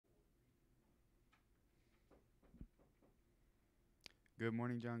Good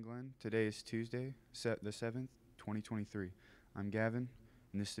morning, John Glenn. Today is Tuesday, the 7th, 2023. I'm Gavin,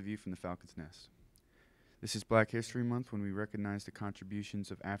 and this is the view from the Falcon's Nest. This is Black History Month when we recognize the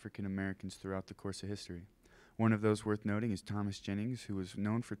contributions of African Americans throughout the course of history. One of those worth noting is Thomas Jennings, who was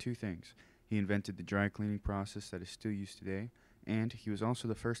known for two things. He invented the dry cleaning process that is still used today, and he was also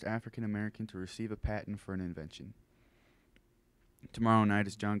the first African American to receive a patent for an invention. Tomorrow night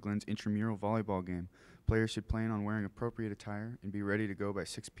is John Glenn's intramural volleyball game. Players should plan on wearing appropriate attire and be ready to go by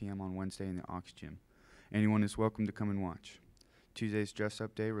 6 p.m. on Wednesday in the Aux Gym. Anyone is welcome to come and watch. Tuesday's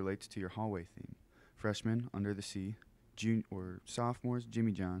dress-up day relates to your hallway theme. Freshmen, Under the Sea, sophomores,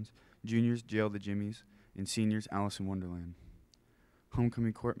 Jimmy Johns, juniors, Jail the Jimmies, and seniors, Alice in Wonderland.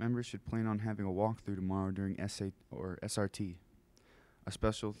 Homecoming court members should plan on having a walkthrough tomorrow during SRT. A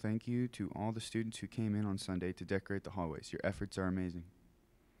special thank you to all the students who came in on Sunday to decorate the hallways. Your efforts are amazing.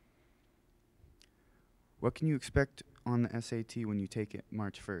 What can you expect on the SAT when you take it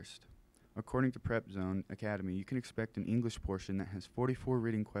March 1st? According to Prep Zone Academy, you can expect an English portion that has 44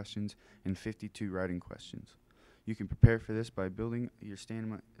 reading questions and 52 writing questions. You can prepare for this by building your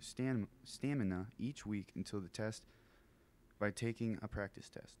stamina each week until the test by taking a practice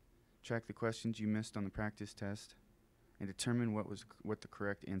test. Track the questions you missed on the practice test and determine what the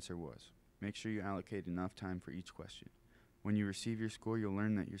correct answer was. Make sure you allocate enough time for each question. When you receive your score, you'll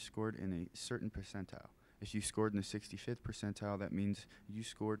learn that you're scored in a certain percentile. If you scored in the 65th percentile, that means you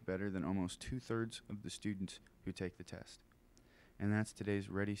scored better than almost 2/3 of the students who take the test. And that's today's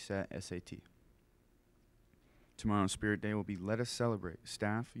Ready, Set, SAT. Tomorrow's Spirit Day will be Let Us Celebrate.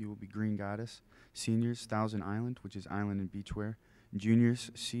 Staff, you will be Green Goddess. Seniors, Thousand Island, which is island and beachwear. Juniors,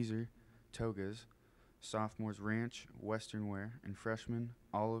 Caesar, togas. Sophomores, Ranch, Western wear. And freshmen,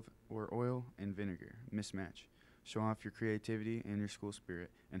 olive or oil and vinegar, mismatch. Show off your creativity and your school spirit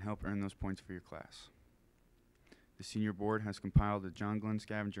and help earn those points for your class. The senior board has compiled a John Glenn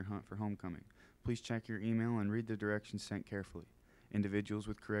scavenger hunt for homecoming. Please check your email and read the directions sent carefully. Individuals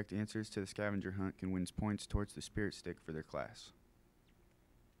with correct answers to the scavenger hunt can win points towards the spirit stick for their class.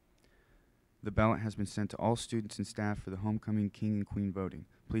 The ballot has been sent to all students and staff for the homecoming king and queen voting.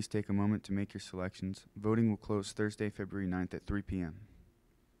 Please take a moment to make your selections. Voting will close Thursday, February 9th at 3 p.m.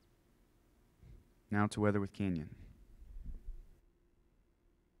 Now to weather with Canyon.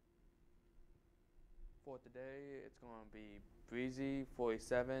 For today, it's going to be breezy,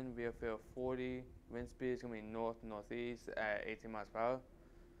 47, real feel 40, wind speed is going to be north-northeast at 18 miles per hour.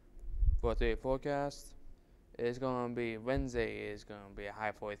 For today's forecast, it's going to be Wednesday is going to be a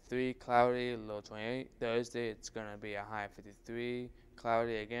high 43, cloudy, low 28. Thursday, it's going to be a high 53,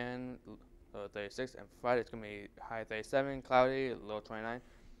 cloudy again, low 36. And Friday, it's going to be high 37, cloudy, low 29.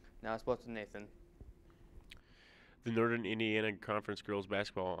 Now it's sports with Nathan. The Northern Indiana Conference girls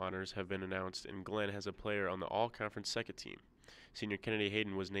basketball honors have been announced, and Glenn has a player on the all-conference second team. Senior Kennedy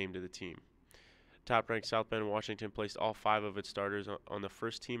Hayden was named to the team. Top-ranked South Bend Washington placed all 5 of its starters on the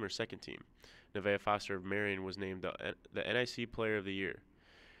first team or second team. Nevaeh Foster of Marion was named the NIC Player of the Year.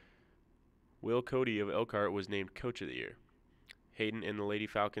 Will Cody of Elkhart was named Coach of the Year. Hayden and the Lady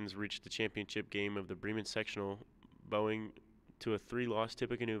Falcons reached the championship game of the Bremen Sectional, bowing to a 3-loss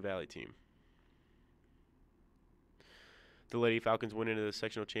Tippecanoe Valley team. The Lady Falcons went into the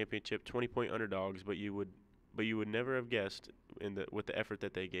sectional championship 20-point underdogs, but you would never have guessed with the effort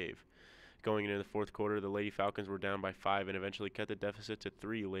that they gave. Going into the fourth quarter, the Lady Falcons were down by 5 and eventually cut the deficit to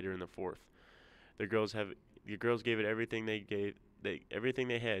 3 later in the fourth. The girls gave it everything everything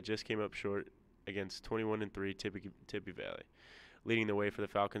they had, just came up short against 21-3 Tippy Valley. Leading the way for the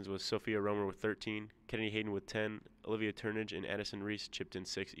Falcons was Sophia Romer with 13, Kennedy Hayden with 10, Olivia Turnage and Addison Reese chipped in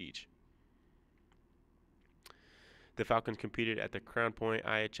 6 each. The Falcons competed at the Crown Point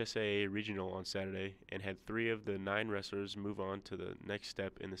IHSAA Regional on Saturday and had 3 of the 9 wrestlers move on to the next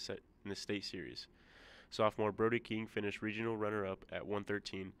step in the state series. Sophomore Brody King finished regional runner-up at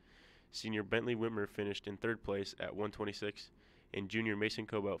 113. Senior Bentley Whitmer finished in 3rd place at 126, and junior Mason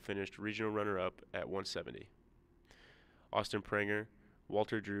Cobalt finished regional runner-up at 170. Austin Pranger,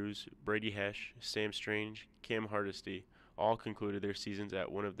 Walter Drews, Brady Hesh, Sam Strange, Cam Hardesty all concluded their seasons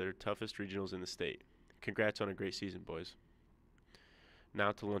at one of their toughest regionals in the state. Congrats on a great season, boys.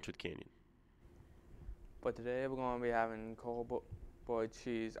 Now to lunch with Canyon. But today we're going to be having cold boiled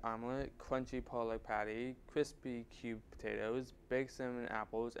cheese omelet, crunchy pollock patty, crispy cubed potatoes, baked cinnamon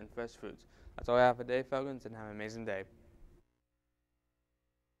apples, and fresh fruits. That's all I have for today, Falcons, and have an amazing day.